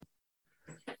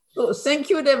So thank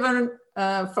you, Devon,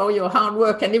 for your hard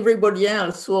work and everybody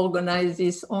else who organized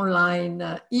this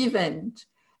online event.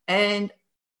 And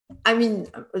I mean,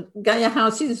 Gaia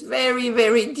House is very,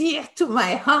 very dear to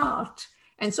my heart.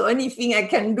 And so anything I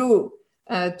can do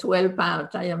to help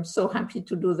out, I am so happy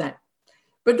to do that.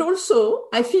 But also,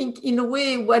 I think in a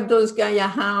way, what does Gaia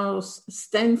House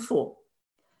stand for?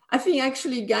 I think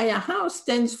actually Gaia House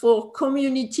stands for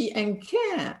community and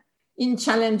care in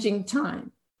challenging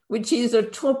time, which is a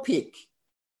topic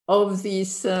of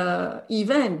this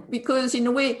event, because in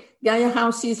a way, Gaia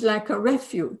House is like a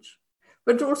refuge,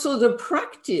 but also the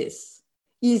practice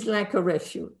is like a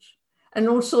refuge. And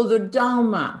also the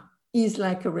Dharma is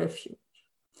like a refuge.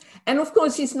 And of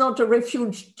course, it's not a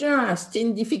refuge just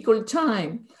in difficult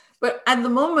time, but at the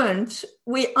moment,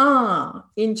 we are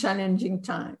in challenging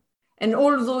time. And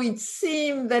although it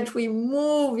seems that we're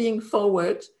moving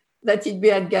forward, that it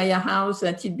be at Gaia House,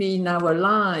 that it be in our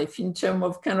life, in terms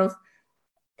of kind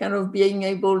of being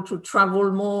able to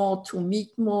travel more, to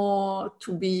meet more,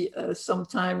 to be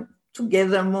sometime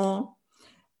together more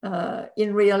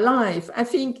in real life. I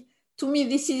think, to me,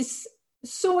 this is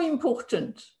so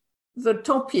important, the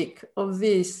topic of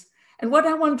this. And what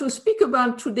I want to speak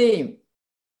about today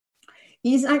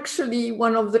is actually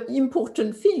one of the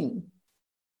important things,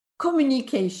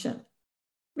 communication.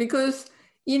 Because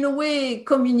in a way,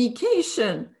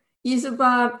 communication is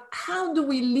about how do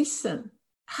we listen?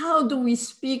 How do we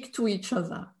speak to each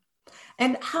other?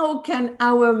 And how can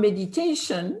our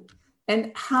meditation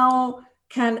and how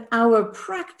can our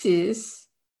practice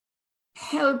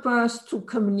help us to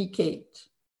communicate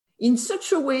in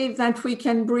such a way that we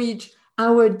can bridge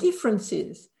our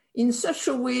differences, in such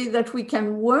a way that we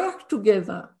can work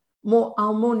together more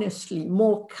harmoniously,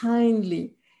 more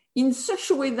kindly, in such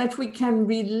a way that we can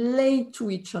relate to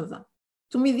each other.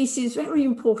 To me, this is very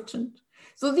important.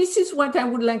 So this is what I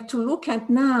would like to look at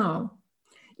now.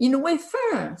 In a way,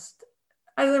 first,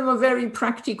 as I'm a very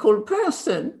practical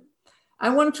person, I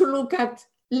want to look at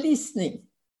listening.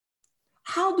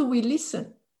 How do we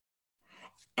listen?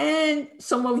 And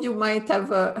some of you might have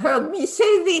heard me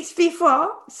say this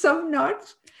before, some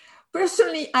not.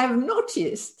 Personally, I've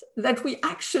noticed that we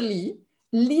actually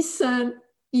listen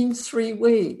in three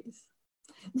ways.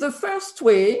 The first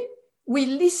way, we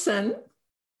listen,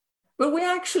 but we're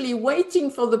actually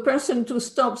waiting for the person to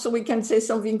stop so we can say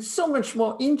something so much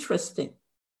more interesting.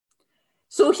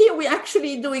 So here we're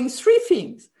actually doing three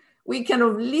things. We're kind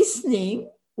of listening,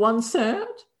 1/3.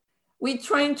 We're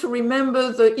trying to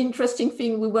remember the interesting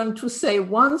thing we want to say,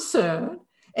 1/3.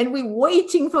 And we're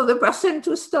waiting for the person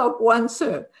to stop,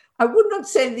 1/3. I would not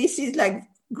say this is like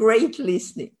great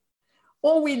listening.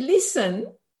 Or we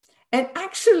listen and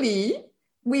actually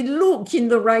we look in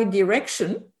the right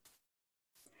direction,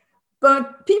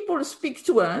 but people speak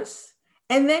to us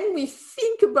and then we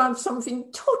think about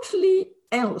something totally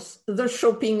else, the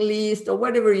shopping list or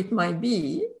whatever it might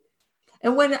be.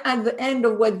 And when at the end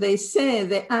of what they say,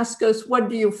 they ask us, what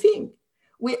do you think?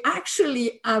 We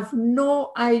actually have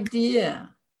no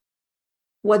idea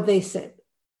what they said.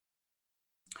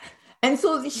 And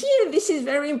so here, this is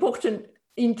very important,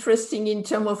 interesting in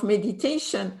terms of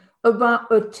meditation,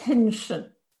 about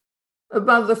attention,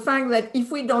 about the fact that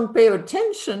if we don't pay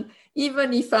attention,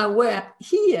 even if our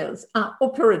ears are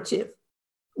operative,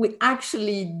 we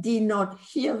actually did not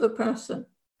hear the person.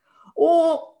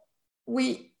 Or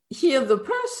we hear the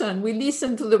person, we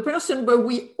listen to the person, but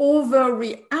we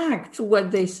overreact to what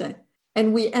they say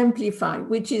and we amplify,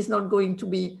 which is not going to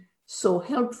be so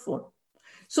helpful.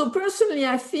 So personally,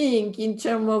 I think in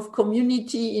terms of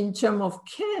community, in terms of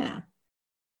care,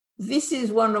 this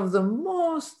is one of the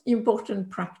most important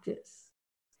practice,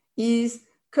 is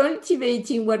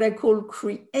cultivating what I call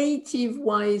creative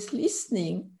wise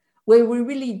listening, where we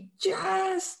really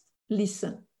just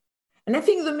listen. And I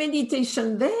think the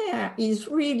meditation there is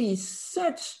really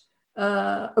such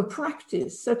a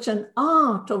practice, such an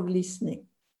art of listening.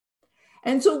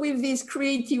 And so with this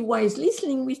creative wise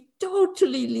listening, we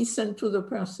totally listen to the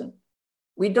person.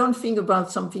 We don't think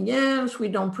about something else. We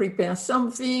don't prepare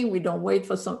something. We don't wait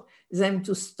for them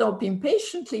to stop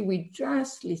impatiently. We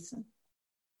just listen.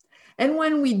 And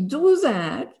when we do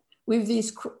that with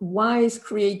this wise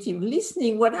creative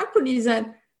listening, what happens is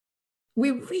that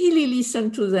we really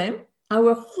listen to them.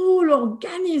 Our whole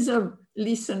organism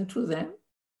listens to them.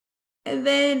 And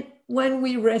then when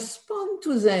we respond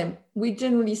to them, we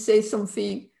generally say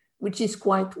something which is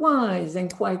quite wise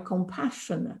and quite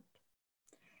compassionate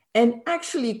and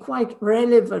actually quite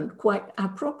relevant, quite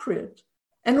appropriate.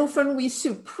 And often we're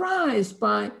surprised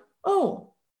by,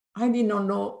 oh, I did not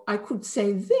know I could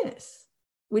say this,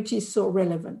 which is so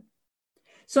relevant.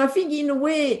 So I think in a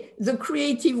way, the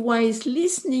creative wise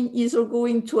listening is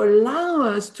going to allow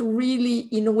us to really,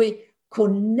 in a way,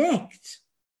 connect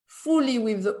fully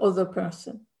with the other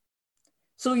person.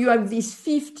 So you have this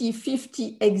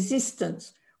 50-50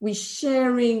 existence. We're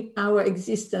sharing our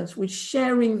existence, we're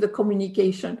sharing the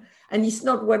communication. And it's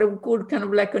not what I would call kind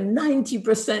of like a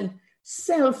 90%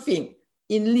 selfing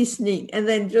in listening, and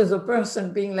then just a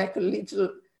person being like a little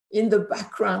in the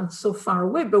background so far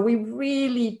away, but we're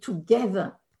really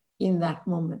together in that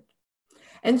moment.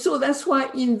 And so that's why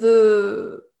in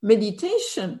the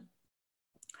meditation,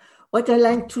 what I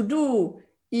like to do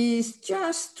is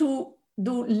just to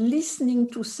do listening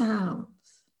to sounds.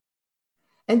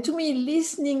 And to me,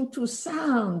 listening to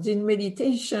sounds in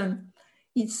meditation,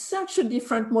 it's such a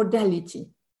different modality.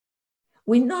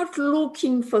 We're not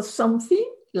looking for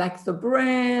something like the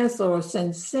breath or a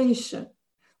sensation,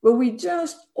 but we're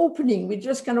just opening, we're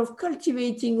just kind of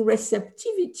cultivating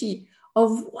receptivity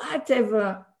of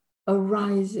whatever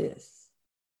arises.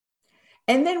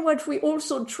 And then what we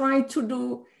also try to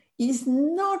do is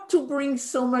not to bring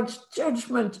so much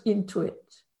judgment into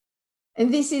it.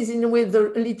 And this is in a way a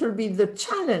little bit the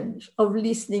challenge of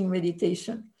listening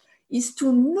meditation, is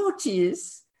to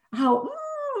notice how,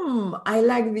 I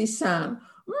like this sound,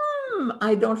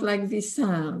 I don't like this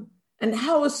sound, and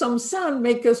how some sound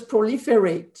make us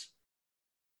proliferate.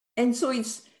 And so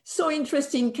it's so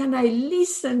interesting, can I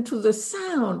listen to the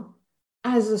sound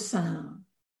as a sound?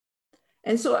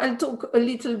 And so I'll talk a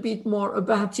little bit more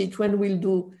about it when we'll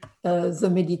do the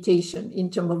meditation in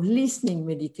terms of listening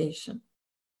meditation.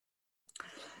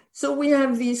 So we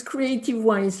have this creative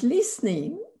wise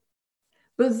listening,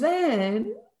 but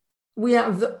then we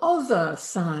have the other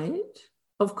side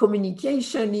of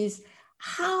communication is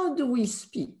how do we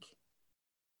speak?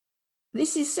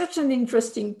 This is such an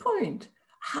interesting point.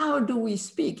 How do we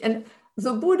speak? And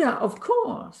the Buddha, of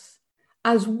course,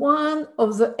 as one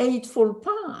of the Eightfold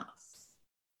Paths.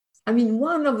 I mean,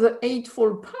 one of the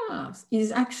Eightfold Paths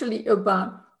is actually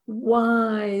about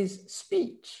wise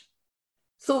speech.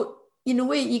 So in a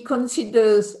way, he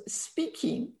considers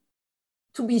speaking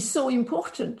to be so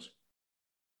important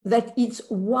that it's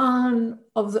one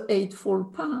of the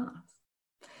Eightfold Paths.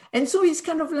 And so it's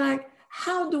kind of like,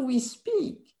 how do we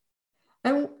speak?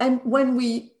 And when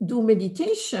we do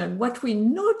meditation, what we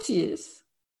notice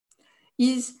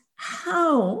is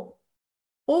how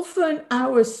often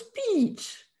our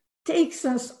speech takes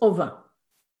us over.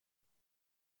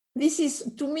 This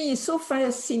is, to me, so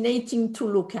fascinating to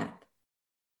look at.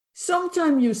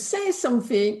 Sometimes you say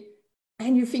something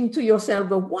and you think to yourself,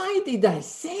 but why did I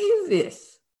say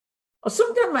this? Or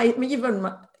sometimes I even,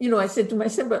 I said to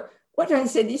myself, but what I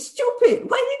said is stupid.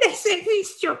 Why did I say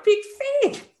this stupid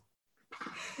thing?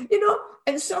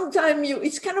 And sometimes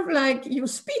it's kind of like you're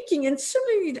speaking and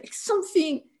suddenly like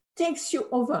something takes you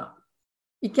over.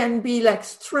 It can be like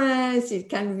stress, it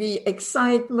can be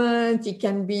excitement, it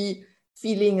can be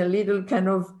feeling a little kind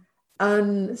of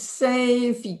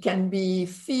unsafe, it can be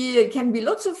fear, it can be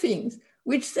lots of things,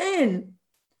 which then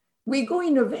we go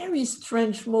in a very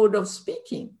strange mode of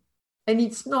speaking. And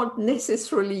it's not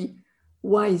necessarily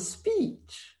wise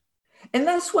speech. And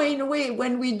that's why, in a way,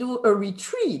 when we do a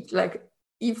retreat, like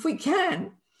if we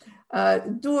can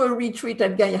do a retreat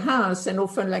at Gaia House, and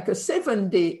often like a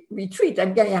 7-day retreat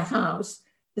at Gaia House,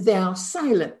 they are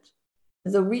silent.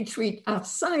 The retreat are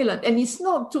silent. And it's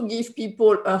not to give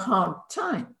people a hard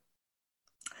time,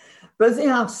 but they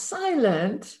are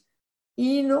silent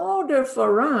in order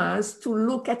for us to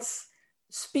look at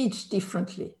speech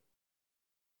differently.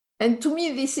 And to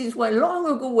me, this is why long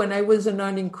ago when I was a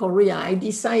nun in Korea, I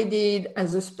decided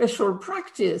as a special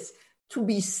practice to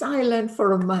be silent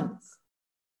for a month.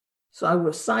 So I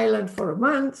was silent for a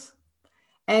month.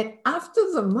 And after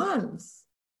the month,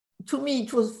 to me,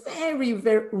 it was very,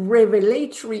 very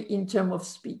revelatory in terms of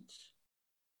speech,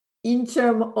 in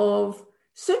terms of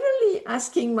suddenly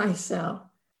asking myself,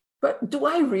 but do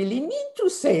I really need to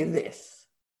say this?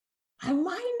 And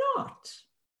why not?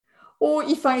 Or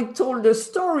if I told a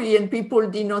story and people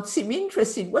did not seem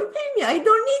interested, well, maybe I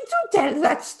don't need to tell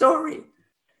that story.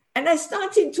 And I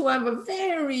started to have a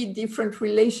very different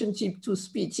relationship to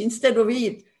speech. Instead of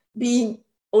it being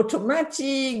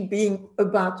automatic, being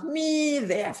about me,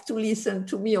 they have to listen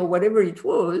to me or whatever it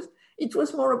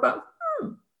was more about,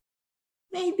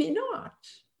 maybe not.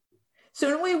 So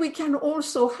in a way, we can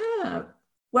also have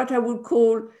what I would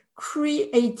call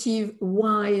creative,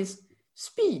 wise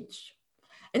speech.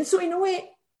 And so in a way,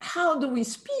 how do we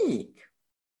speak?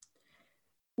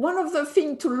 One of the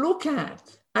things to look at,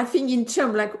 I think in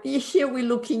terms, like here we're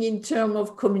looking in terms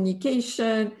of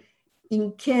communication,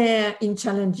 in care, in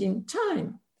challenging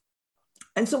time.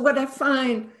 And so what I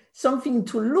find something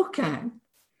to look at,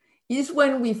 is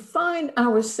when we find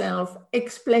ourselves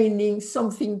explaining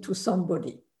something to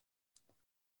somebody.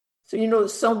 So,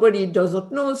 somebody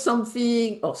doesn't know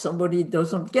something, or somebody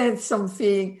doesn't get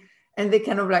something, and they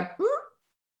kind of like,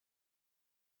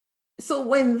 So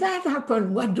when that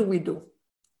happens, what do we do?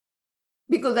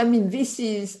 Because, this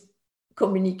is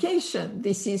communication,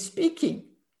 this is speaking.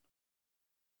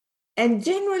 And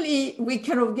generally, we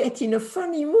kind of get in a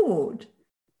funny mood.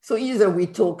 So either we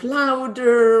talk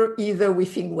louder, either we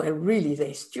think, well, really,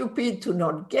 they're stupid to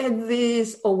not get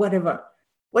this, or whatever.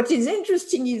 What is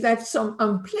interesting is that some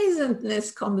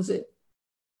unpleasantness comes in.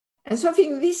 And so I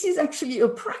think this is actually a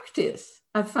practice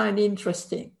I find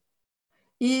interesting,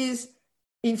 is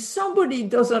if somebody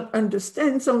doesn't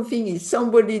understand something, if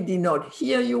somebody did not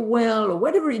hear you well, or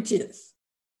whatever it is,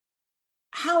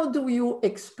 how do you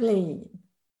explain?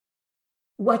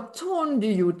 What tone do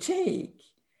you take?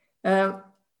 Are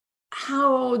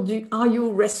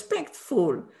you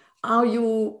respectful? Are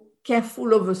you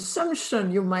careful of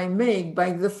assumption you might make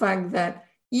by the fact that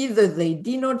either they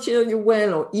did not hear you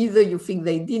well, or either you think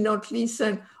they did not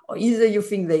listen, or either you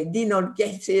think they did not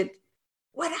get it?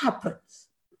 What happens?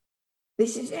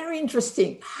 This is very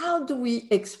interesting. How do we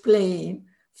explain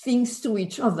things to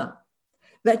each other?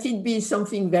 That it be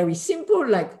something very simple,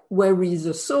 like where is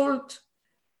the salt,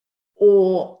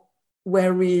 or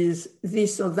where is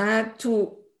this or that,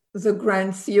 to the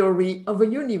grand theory of a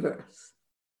universe.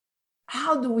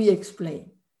 How do we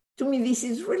explain? To me, this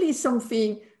is really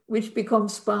something which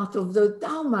becomes part of the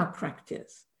Dharma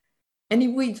practice. And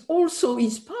it also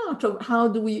is part of how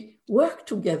do we work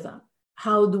together?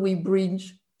 How do we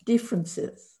bridge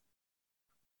differences?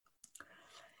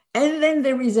 And then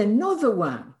there is another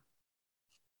one.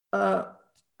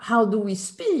 How do we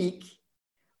speak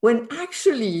when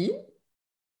actually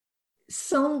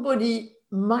somebody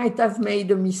might have made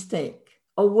a mistake,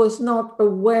 or was not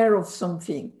aware of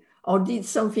something, or did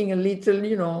something a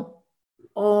little,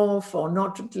 off, or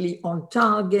not totally on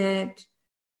target?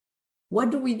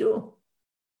 What do we do?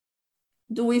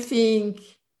 Do we think,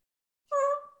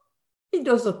 it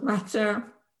doesn't matter?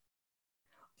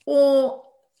 Or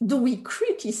do we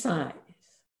criticize?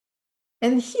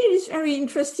 And here is very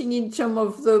interesting in terms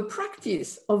of the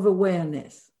practice of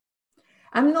awareness.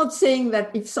 I'm not saying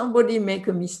that if somebody make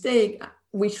a mistake,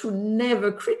 we should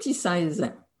never criticize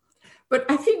them. But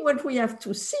I think what we have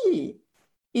to see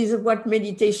is what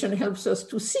meditation helps us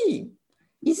to see.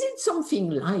 Is it something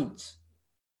light?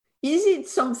 Is it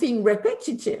something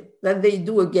repetitive that they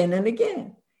do again and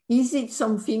again? Is it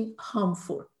something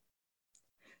harmful?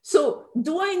 So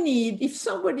do I need, if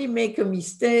somebody make a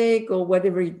mistake or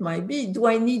whatever it might be, do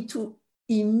I need to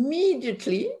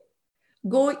immediately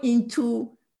go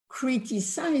into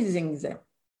criticizing them?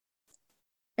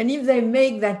 And if they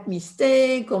make that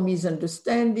mistake or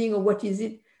misunderstanding or what is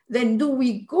it, then do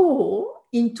we go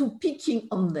into picking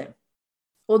on them?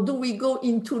 Or do we go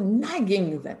into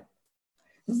nagging them?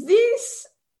 This,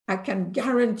 I can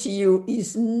guarantee you,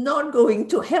 is not going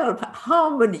to help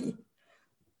harmony,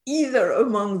 either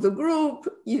among the group,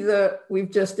 either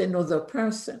with just another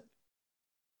person.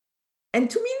 And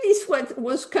to me, this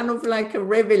was kind of like a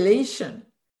revelation.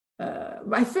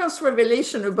 My first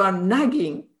revelation about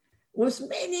nagging was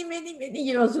many, many, many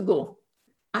years ago.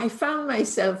 I found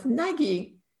myself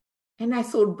nagging, and I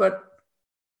thought, but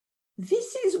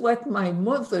this is what my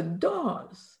mother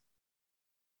does.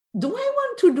 Do I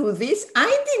want to do this?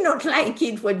 I did not like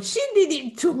it when she did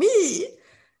it to me.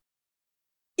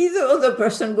 Is the other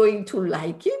person going to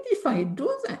like it if I do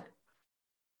that?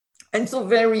 And so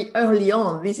very early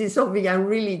on, this is something I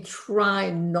really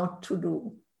try not to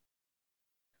do.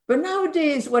 But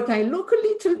nowadays, what I look a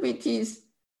little bit is,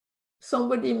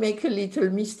 somebody make a little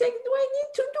mistake, do I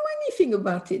need to do anything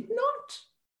about it?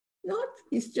 Not.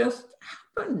 It's just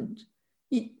happened.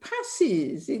 It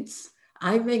passes.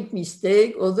 I make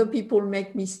mistake, other people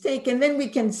make mistake, and then we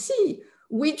can see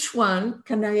which one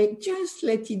can I just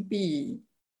let it be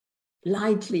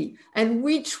lightly, and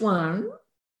which one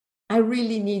I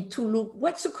really need to look,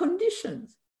 what's the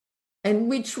conditions? And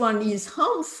which one is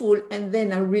harmful, and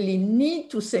then I really need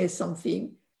to say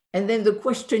something. And then the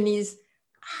question is,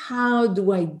 how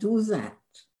do I do that?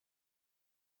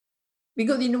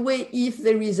 Because in a way, if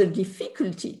there is a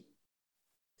difficulty,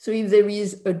 so if there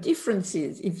is a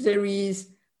differences, if there is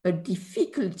a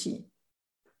difficulty,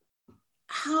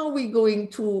 how are we going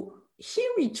to hear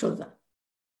each other?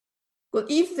 But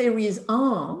if there is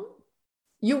harm,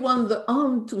 you want the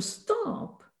harm to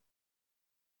stop.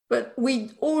 But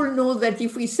we all know that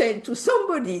if we say to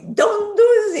somebody, don't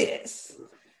do this,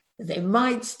 they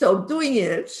might stop doing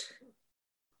it,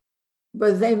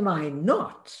 but they might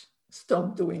not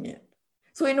stop doing it.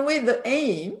 So in a way, the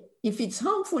aim, if it's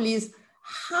harmful, is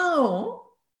how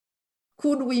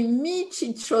could we meet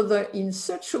each other in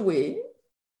such a way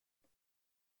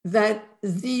that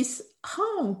this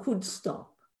harm could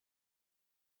stop?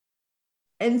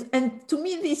 And to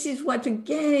me, this is what,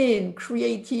 again,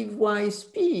 creative wise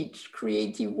speech,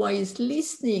 creative wise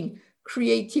listening,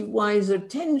 creative wise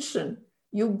attention,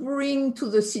 you bring to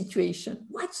the situation.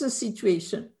 What's the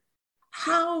situation?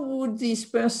 How would this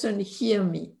person hear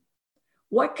me?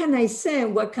 What can I say?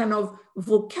 What kind of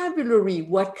vocabulary,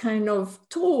 what kind of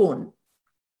tone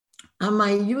am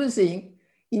I using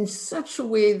in such a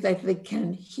way that they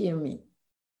can hear me?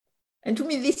 And to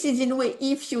me, this is in a way,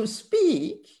 if you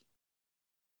speak,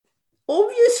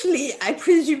 obviously, I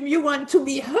presume you want to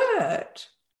be heard.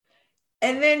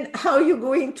 And then how are you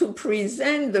going to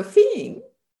present the thing?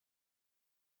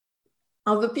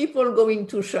 Are the people going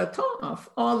to shut off?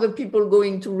 Are the people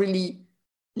going to really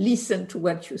listen to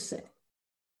what you say?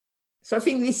 So I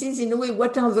think this is, in a way,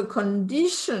 what are the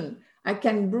conditions I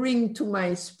can bring to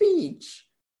my speech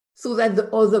so that the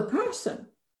other person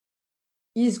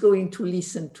is going to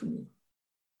listen to me.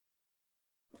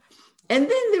 And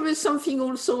then there was something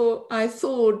also I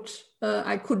thought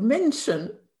I could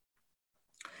mention,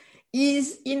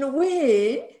 is in a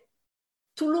way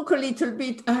to look a little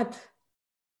bit at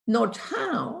not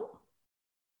how,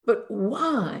 but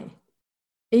why.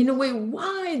 In a way,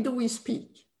 why do we speak?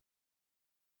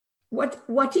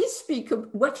 What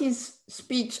is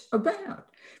speech about?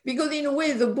 Because in a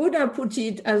way, the Buddha put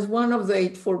it as one of the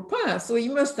Eightfold Paths. So he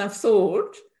must have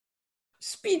thought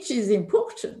speech is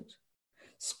important.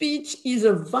 Speech is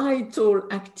a vital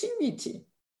activity.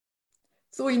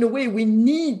 So in a way, we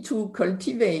need to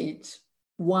cultivate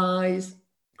wise,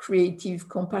 creative,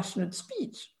 compassionate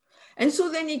speech. And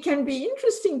so then it can be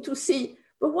interesting to see,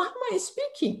 but why am I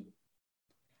speaking?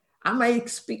 Am I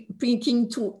speaking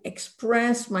to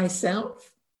express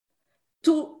myself,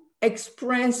 to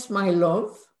express my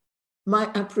love,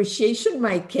 my appreciation,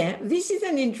 my care? This is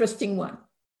an interesting one.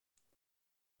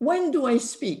 When do I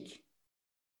speak?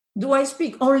 Do I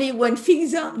speak only when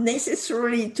things are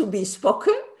necessary to be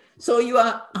spoken? So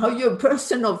are you a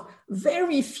person of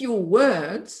very few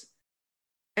words,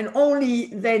 and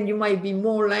only then you might be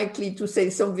more likely to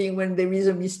say something when there is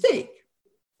a mistake?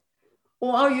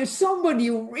 Or are you somebody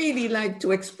who really like to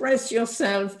express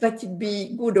yourself, that it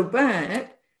be good or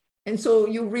bad, and so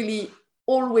you're really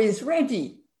always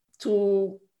ready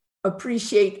to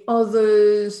appreciate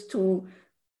others, to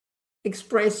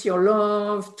express your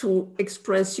love, to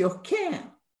express your care?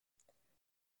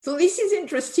 So this is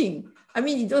interesting. I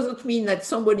mean, it doesn't mean that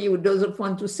somebody who doesn't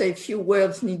want to say few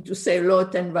words need to say a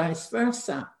lot and vice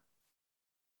versa.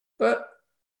 But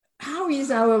how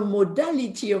is our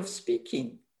modality of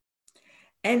speaking?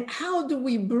 And how do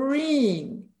we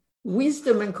bring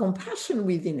wisdom and compassion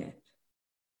within it?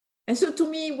 And so to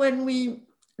me, when we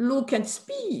look at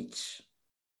speech,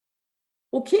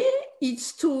 okay,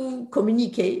 it's to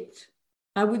communicate.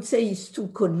 I would say it's to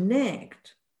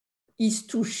connect, is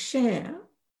to share,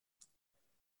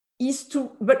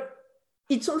 but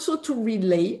it's also to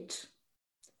relate.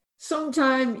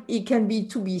 Sometimes it can be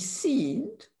to be seen.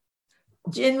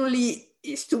 Generally,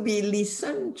 it's to be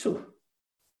listened to.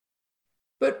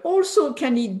 But also,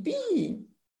 can it be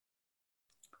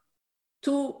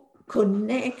to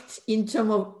connect in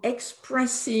terms of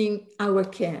expressing our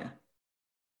care?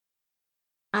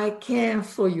 I care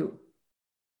for you.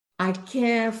 I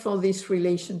care for this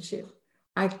relationship.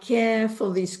 I care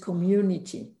for this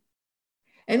community.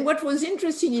 And what was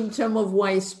interesting in terms of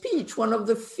wise speech, one of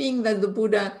the things that the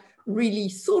Buddha really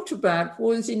thought about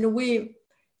was, in a way,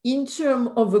 in terms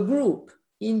of a group,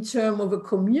 in terms of a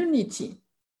community,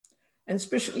 and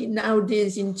especially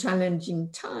nowadays in challenging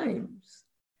times,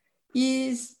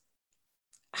 is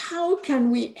how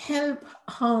can we help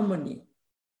harmony?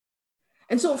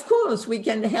 And so, of course, we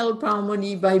can help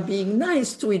harmony by being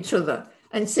nice to each other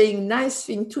and saying nice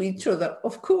things to each other,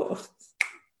 of course.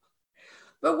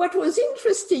 But what was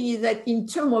interesting is that in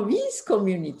terms of his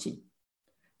community,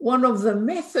 one of the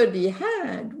methods he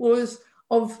had was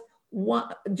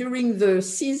during the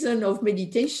season of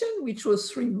meditation, which was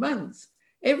 3 months,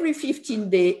 every 15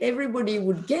 days, everybody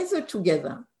would gather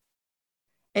together.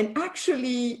 And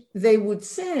actually, they would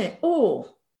say,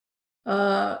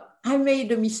 I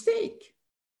made a mistake.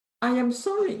 I am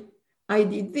sorry. I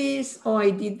did this or I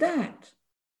did that.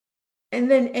 And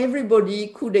then everybody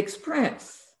could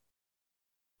express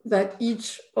that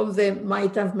each of them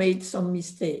might have made some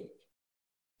mistake.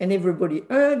 And everybody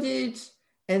heard it.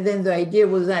 And then the idea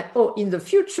was that, in the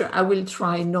future, I will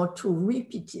try not to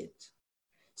repeat it.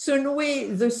 So in a way,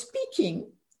 the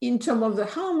speaking in terms of the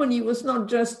harmony was not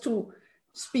just to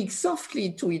speak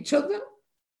softly to each other,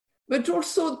 but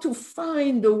also to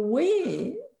find a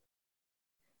way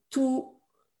to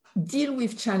deal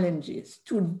with challenges,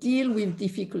 to deal with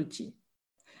difficulty.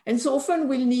 And so often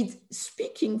we'll need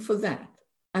speaking for that,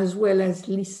 as well as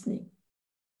listening.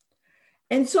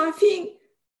 And so I think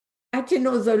at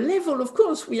another level, of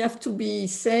course, we have to be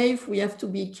safe, we have to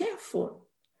be careful.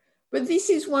 But this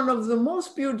is one of the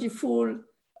most beautiful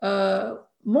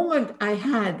moments I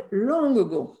had long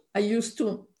ago. I used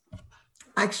to,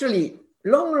 actually,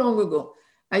 long ago,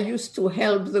 I used to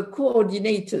help the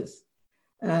coordinators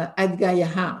at Gaia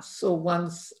House. So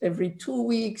once every 2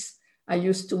 weeks, I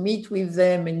used to meet with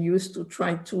them and used to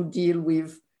try to deal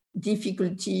with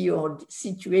difficulty or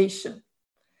situation.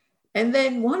 And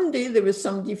then one day there was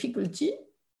some difficulty.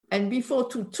 And before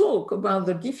to talk about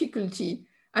the difficulty,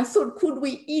 I thought, could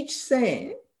we each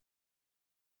say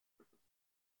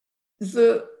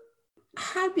the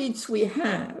habits we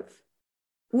have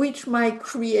which might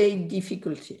create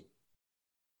difficulty?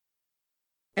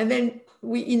 And then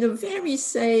we, in a very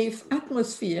safe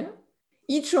atmosphere,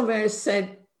 each of us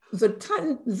said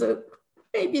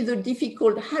maybe the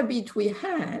difficult habit we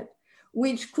had,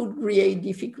 which could create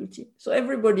difficulty. So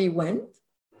everybody went.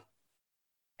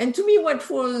 And to me, what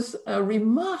was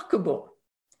remarkable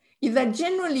is that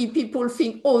generally people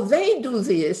think, oh, they do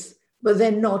this, but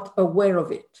they're not aware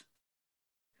of it.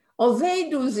 Or they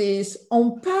do this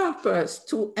on purpose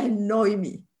to annoy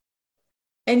me.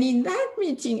 And in that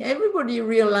meeting, everybody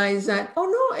realized that, oh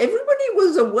no, everybody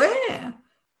was aware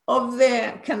of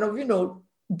their kind of,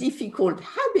 difficult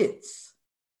habits.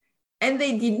 And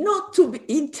they did not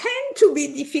intend to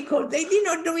be difficult. They did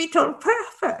not do it on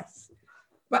purpose.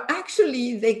 But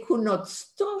actually, they could not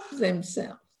stop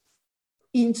themselves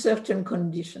in certain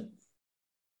conditions.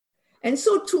 And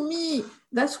so to me,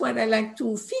 that's what I like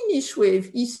to finish with,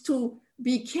 is to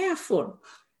be careful.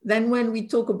 Then when we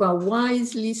talk about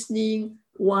wise listening,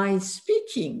 wise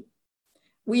speaking,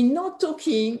 we're not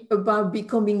talking about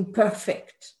becoming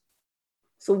perfect.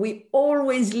 So we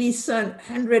always listen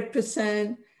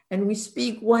 100% and we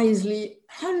speak wisely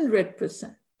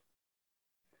 100%.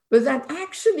 But that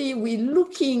actually we're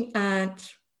looking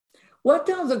at what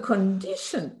are the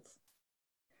conditions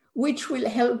which will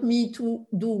help me to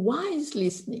do wise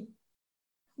listening?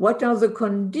 What are the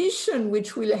conditions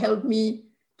which will help me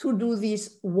to do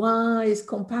this wise,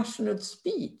 compassionate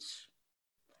speech?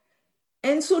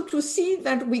 And so to see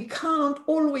that we can't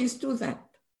always do that.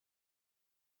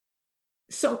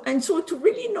 So to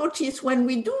really notice when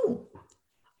we do,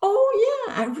 oh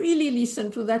yeah, I really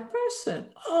listened to that person.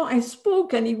 Oh, I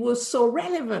spoke and it was so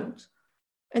relevant.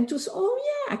 And to say, oh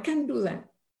yeah, I can do that.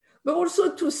 But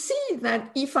also to see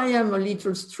that if I am a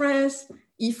little stressed,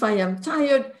 if I am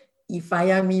tired, if I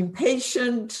am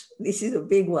impatient, this is a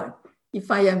big one.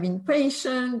 If I am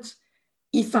impatient,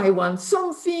 if I want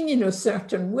something in a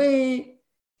certain way,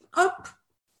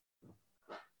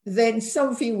 then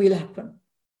something will happen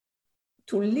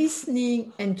to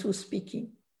listening and to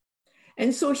speaking.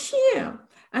 And so here,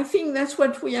 I think that's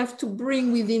what we have to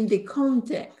bring within the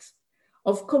context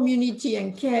of community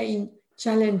and care in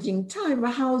challenging time,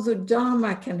 how the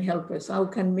Dharma can help us, how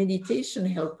can meditation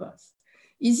help us,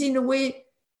 is in a way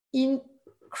in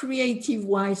creative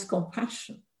wise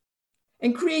compassion.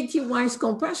 And creative wise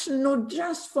compassion, not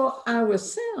just for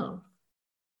ourselves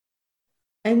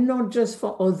and not just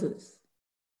for others,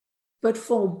 but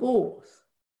for both.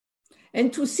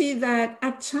 And to see that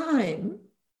at times,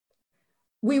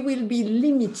 we will be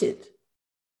limited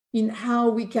in how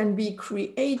we can be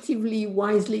creatively,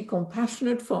 wisely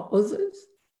compassionate for others.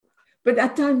 But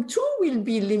at times too, we'll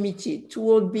be limited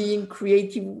toward being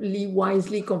creatively,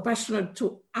 wisely compassionate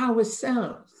to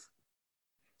ourselves.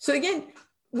 So again,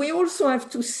 we also have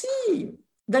to see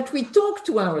that we talk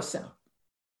to ourselves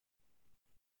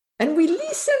and we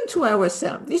listen to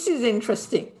ourselves. This is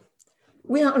interesting.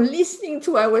 We are listening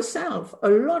to ourselves a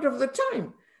lot of the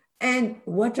time. And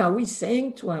what are we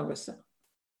saying to ourselves?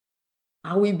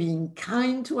 Are we being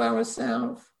kind to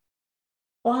ourselves?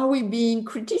 Or are we being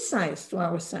criticized to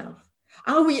ourselves?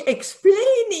 Are we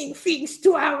explaining things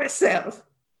to ourselves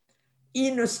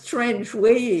in a strange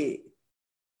way?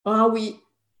 Or are we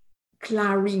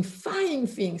clarifying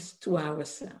things to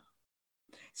ourselves?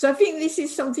 So I think this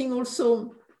is something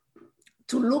also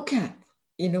to look at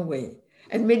in a way.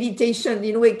 And meditation,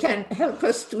 in a way, can help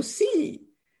us to see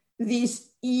this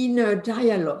inner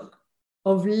dialogue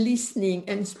of listening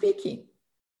and speaking.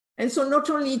 And so not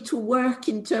only to work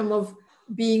in terms of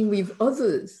being with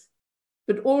others,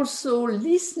 but also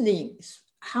listening.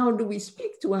 How do we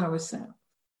speak to ourselves?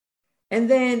 And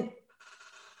then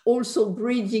also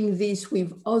bridging this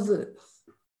with others.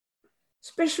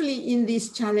 especially in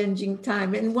this challenging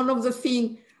time. And one of the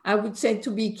things I would say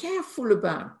to be careful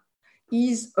about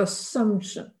is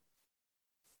assumption.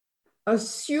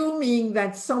 Assuming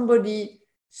that somebody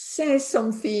says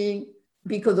something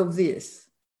because of this,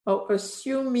 or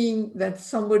assuming that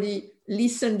somebody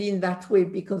listened in that way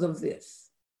because of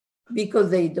this, because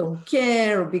they don't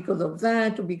care, or because of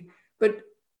that, but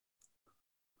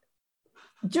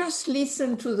just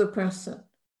listen to the person.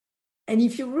 And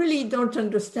if you really don't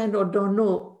understand or don't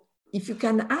know, if you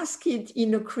can ask it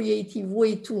in a creative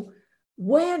way to,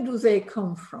 where do they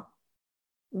come from?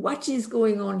 What is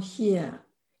going on here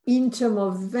in terms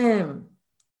of them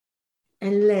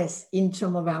and less in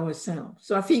terms of ourselves?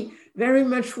 So I think very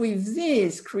much with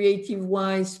this creative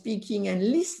wise speaking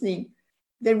and listening,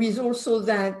 there is also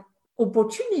that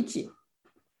opportunity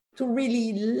to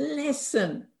really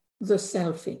lessen the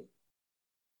selfing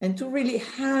and to really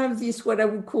have this, what I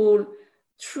would call,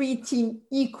 treating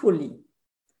equally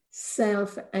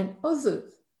self and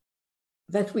others,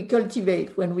 that we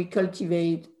cultivate when we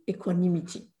cultivate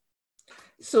equanimity.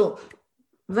 So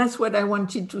that's what I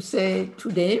wanted to say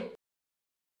today.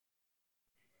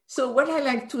 So what I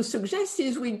like to suggest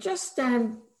is we just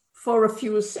stand for a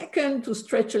few seconds to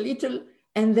stretch a little,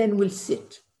 and then we'll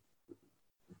sit.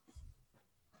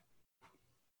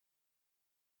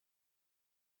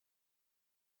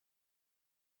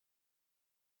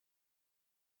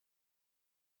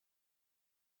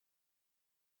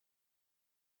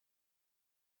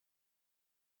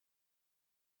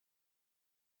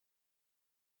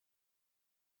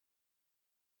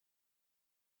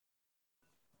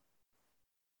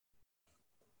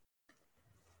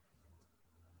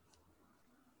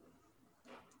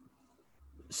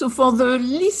 So for the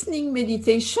listening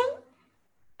meditation,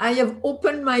 I have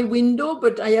opened my window,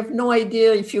 but I have no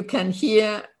idea if you can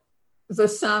hear the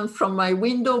sound from my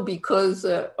window because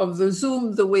of the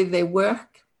Zoom, the way they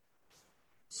work.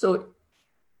 So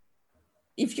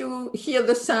if you hear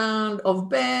the sound of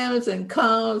bells and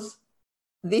cars,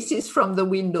 this is from the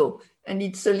window, and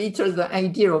it's a little the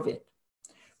idea of it.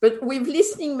 But with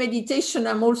listening meditation,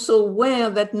 I'm also aware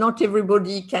that not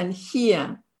everybody can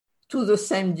hear to the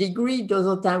same degree,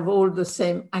 doesn't have all the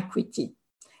same acuity.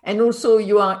 And also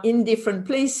you are in different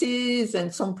places,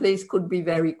 and some place could be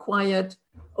very quiet,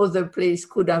 other place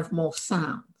could have more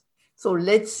sound. So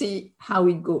let's see how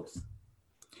it goes.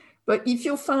 But if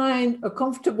you find a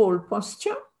comfortable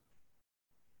posture,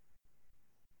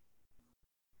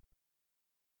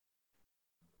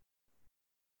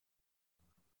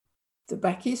 the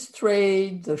back is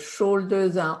straight, the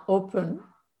shoulders are open.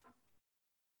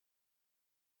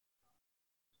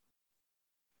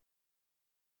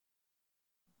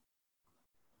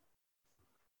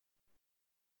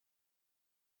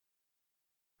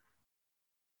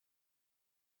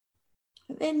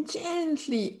 And then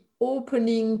gently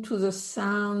opening to the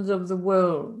sounds of the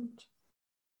world,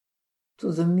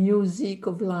 to the music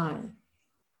of life.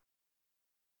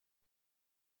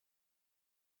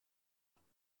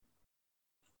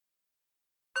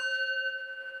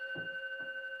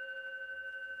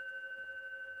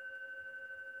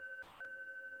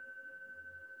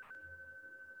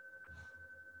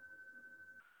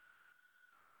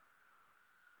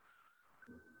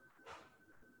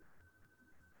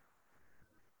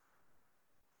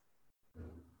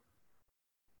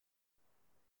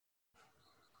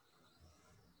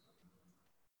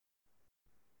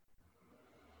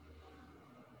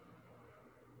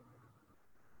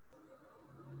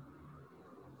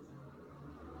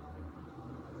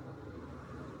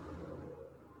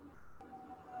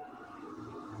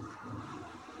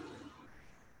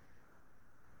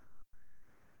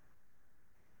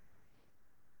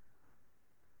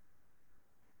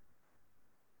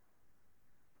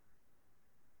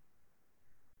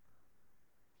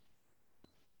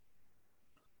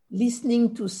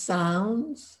 Listening to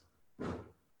sounds,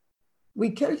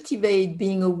 we cultivate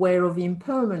being aware of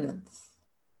impermanence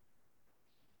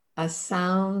as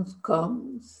sound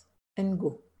comes and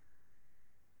goes.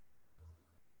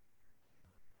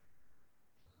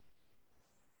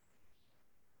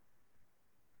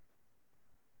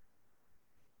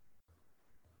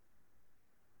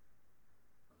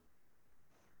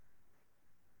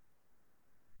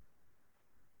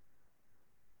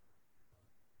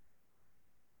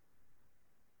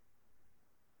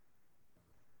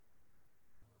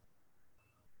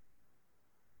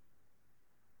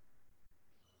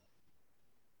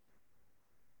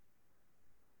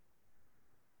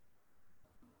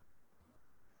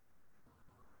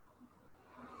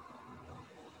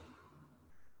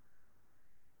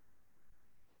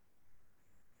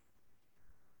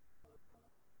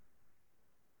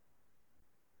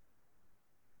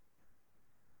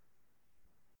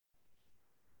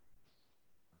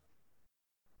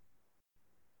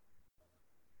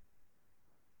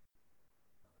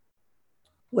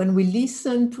 When we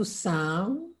listen to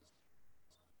sound,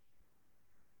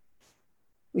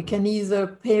 we can either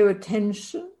pay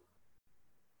attention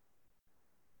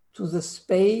to the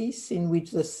space in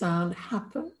which the sound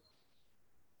happens,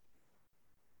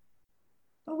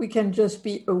 or we can just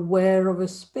be aware of a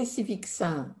specific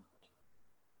sound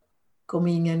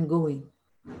coming and going,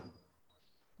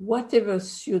 whatever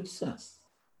suits us.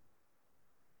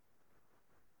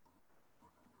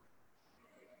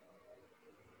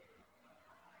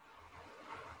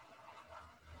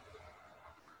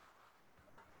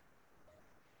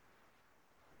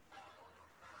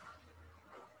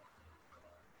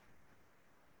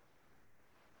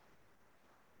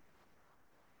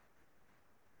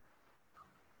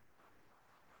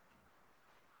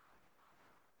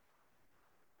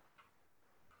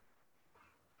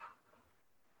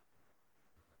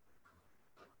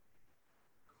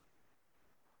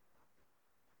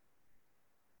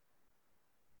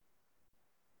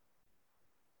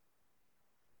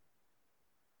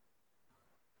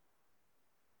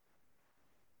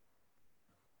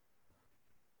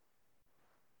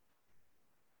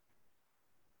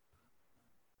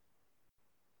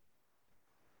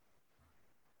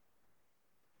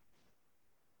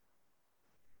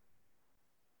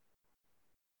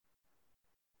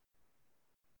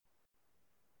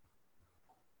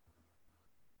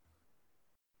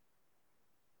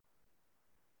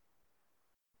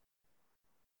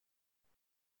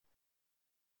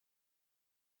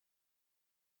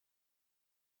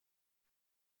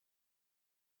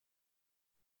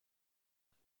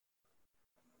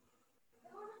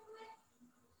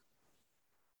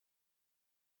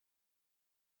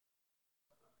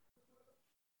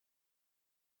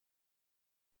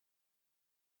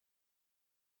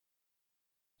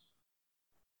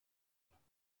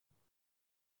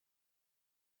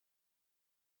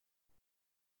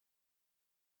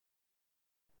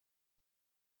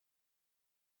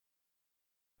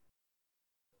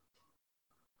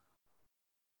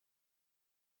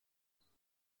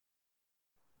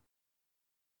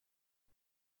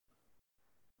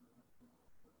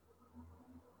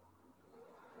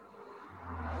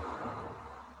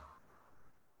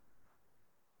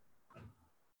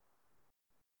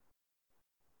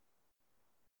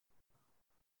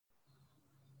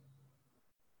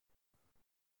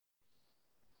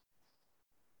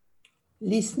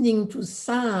 Listening to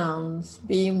sounds,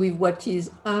 being with what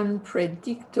is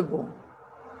unpredictable.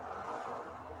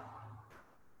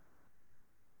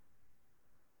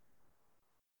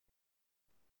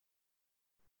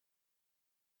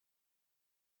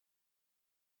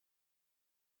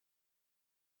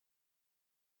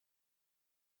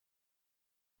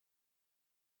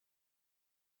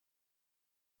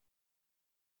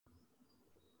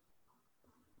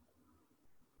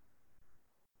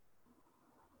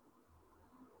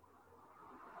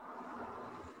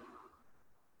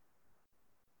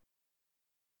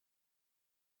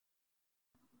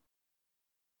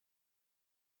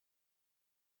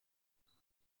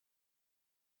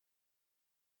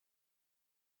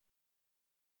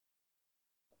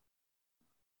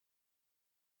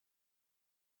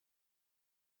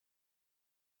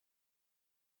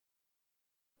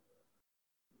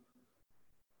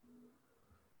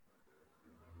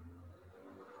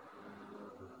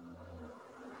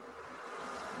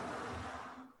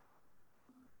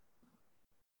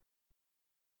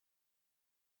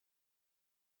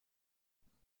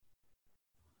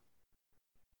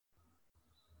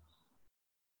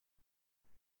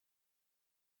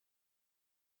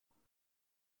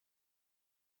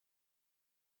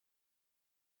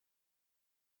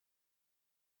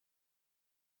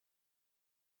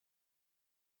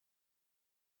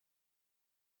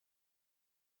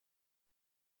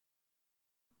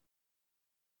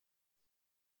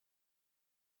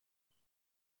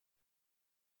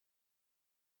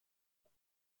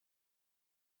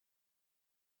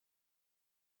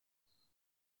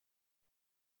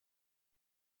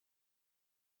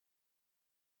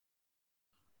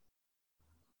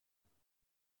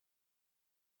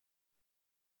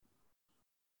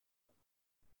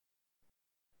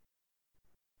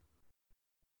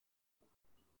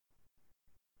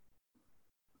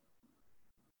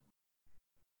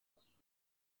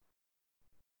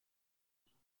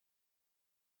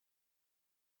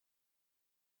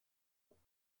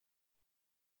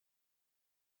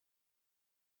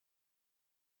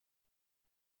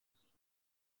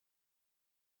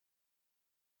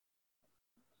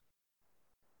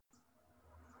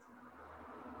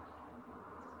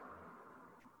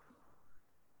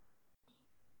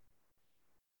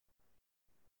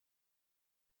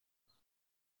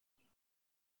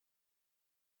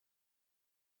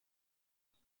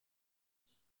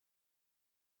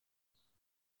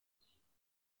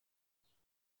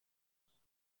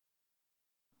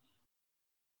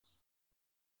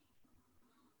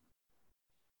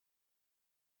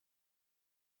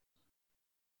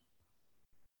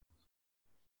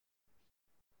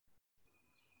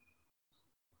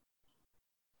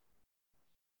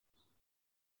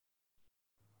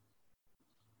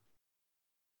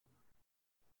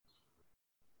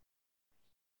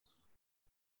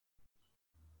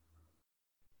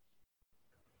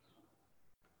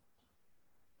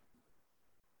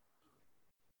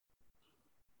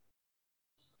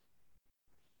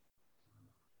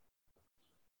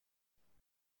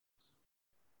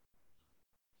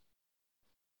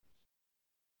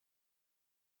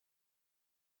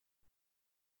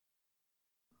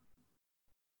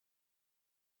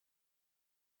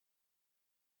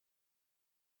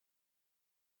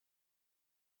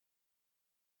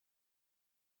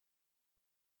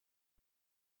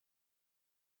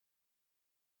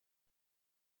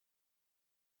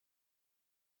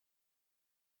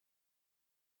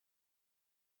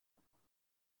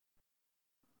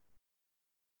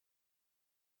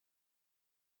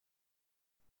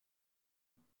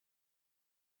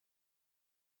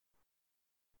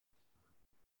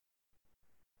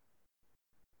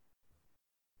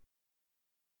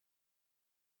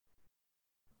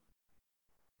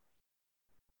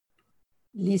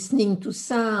 listening to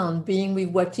sound, being with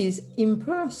what is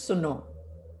impersonal.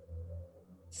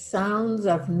 Sounds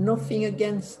have nothing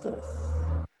against us.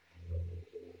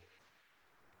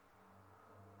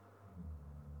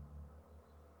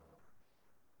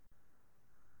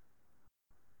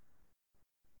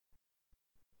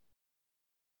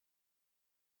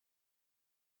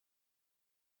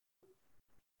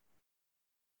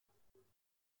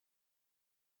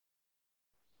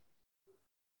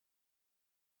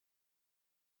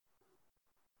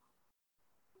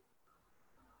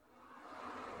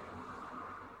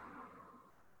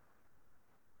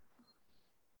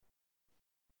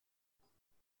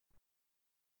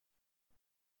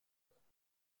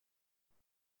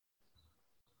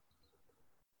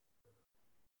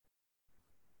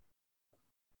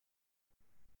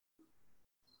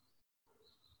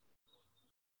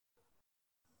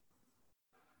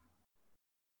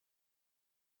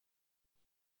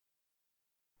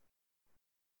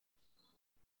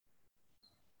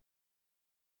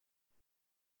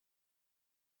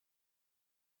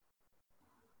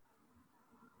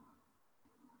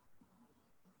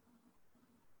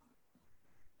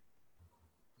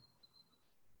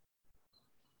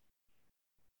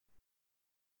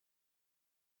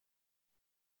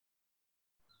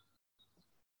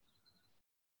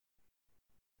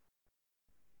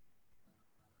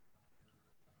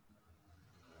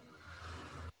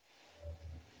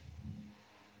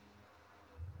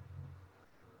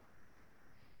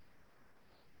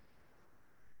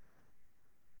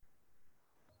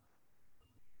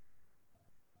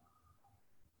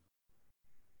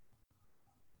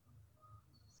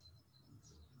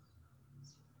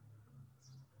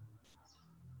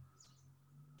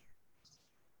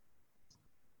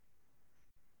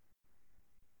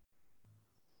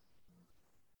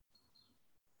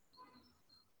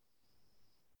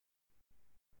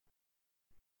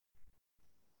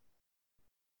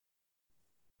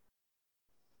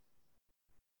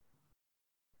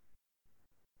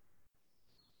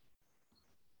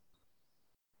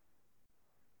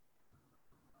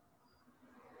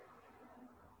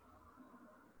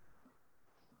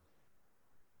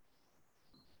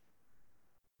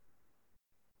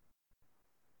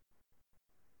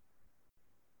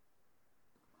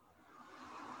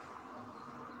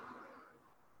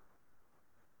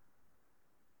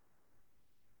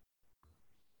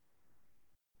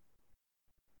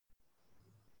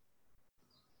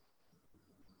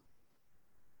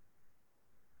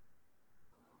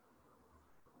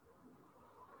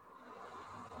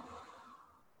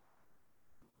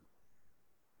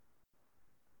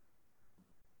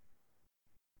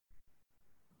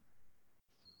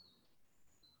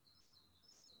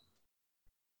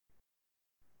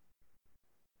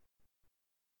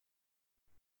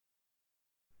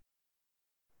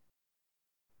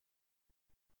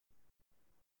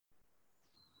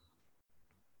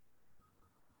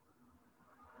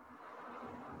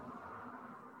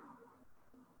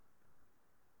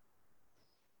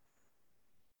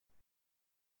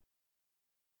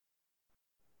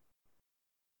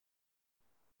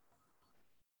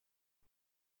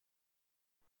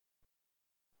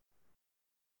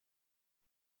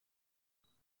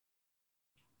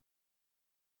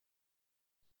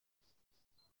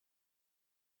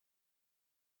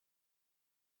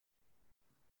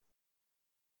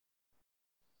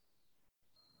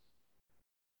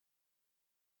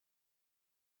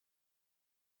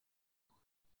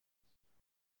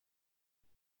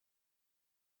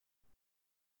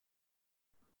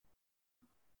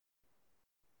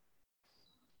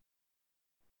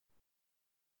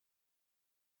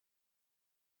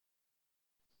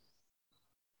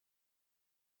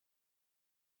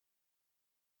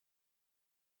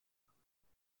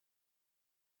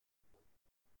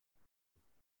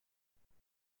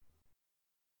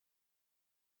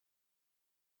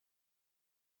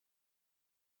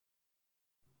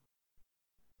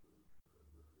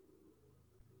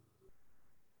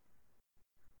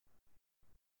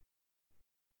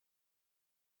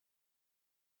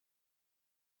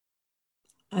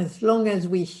 As long as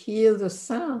we hear the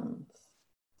sounds,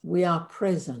 we are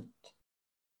present.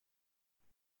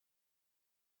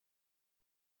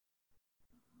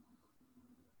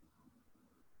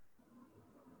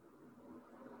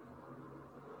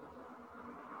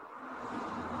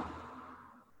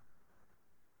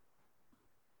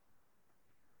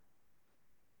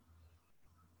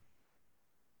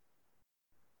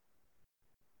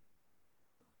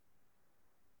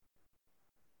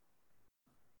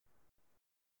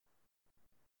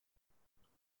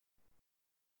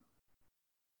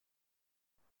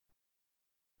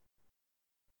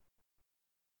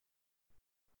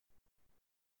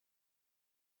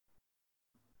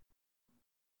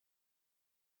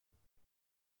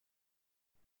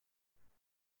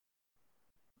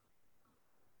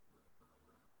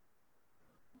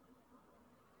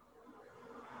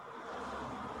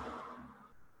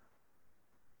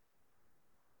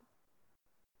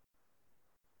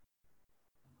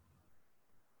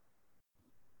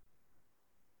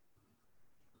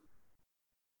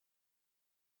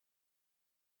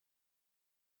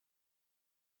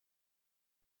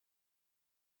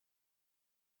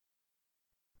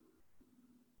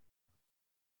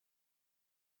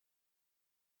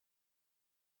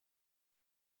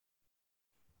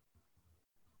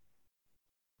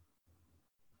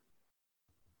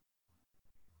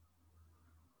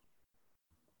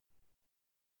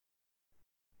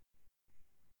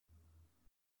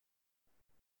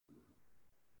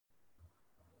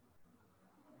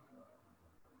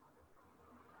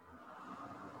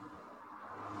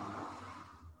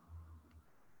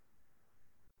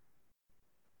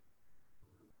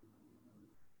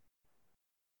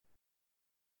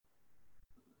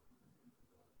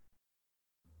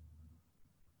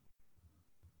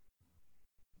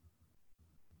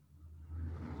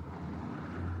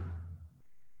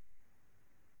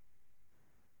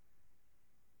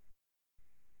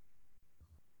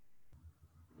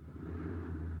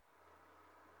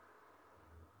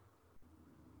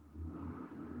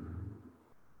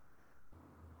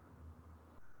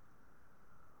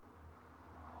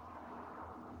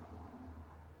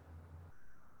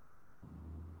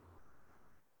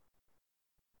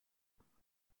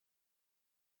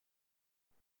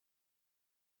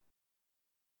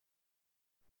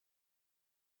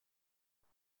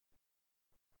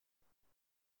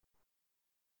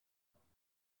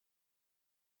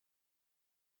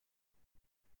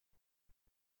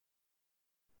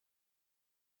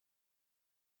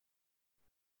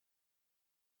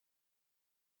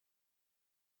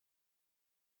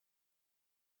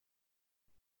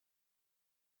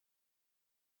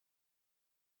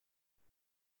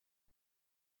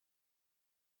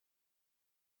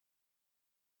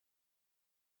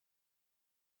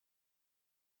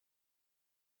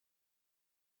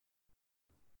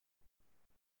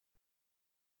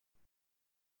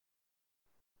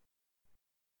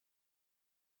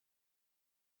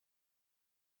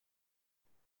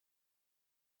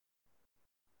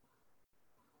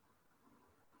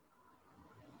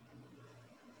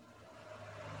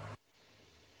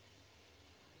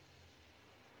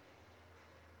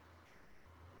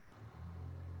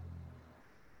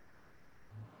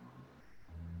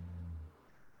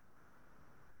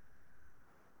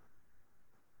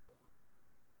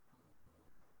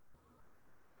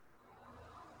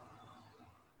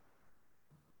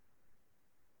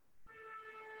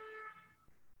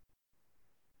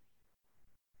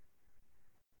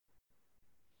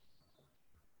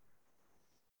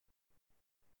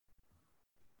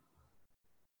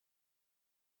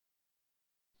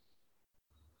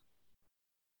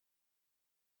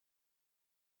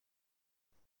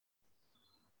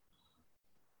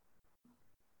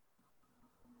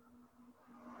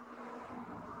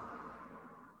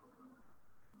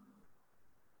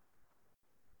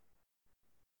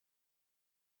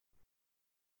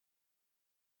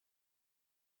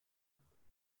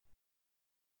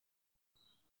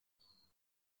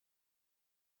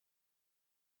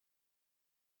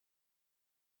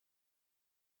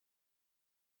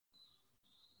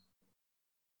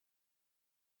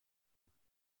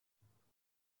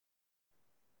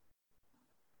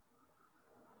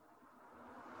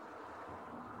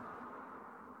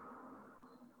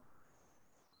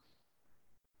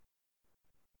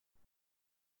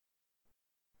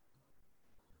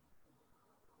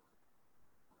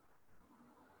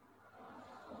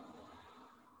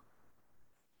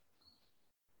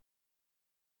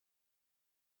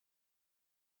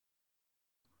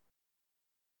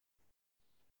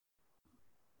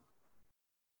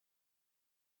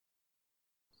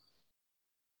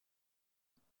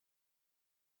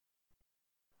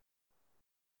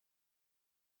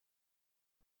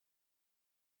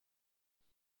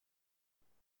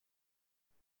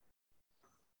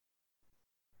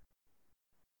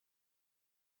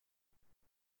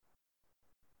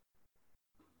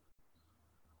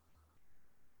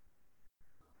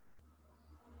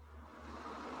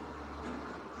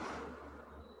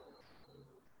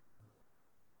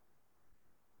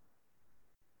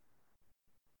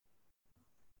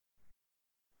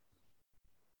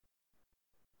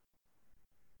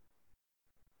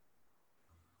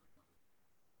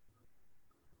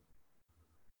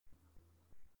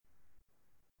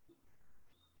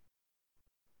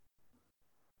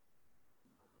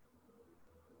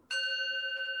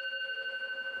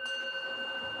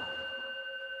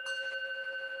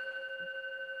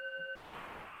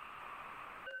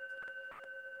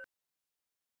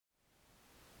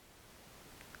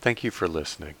 Thank you for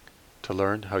listening. To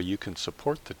learn how you can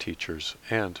support the teachers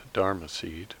and Dharma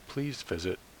Seed, please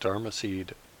visit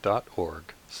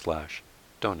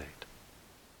dharmaseed.org/donate.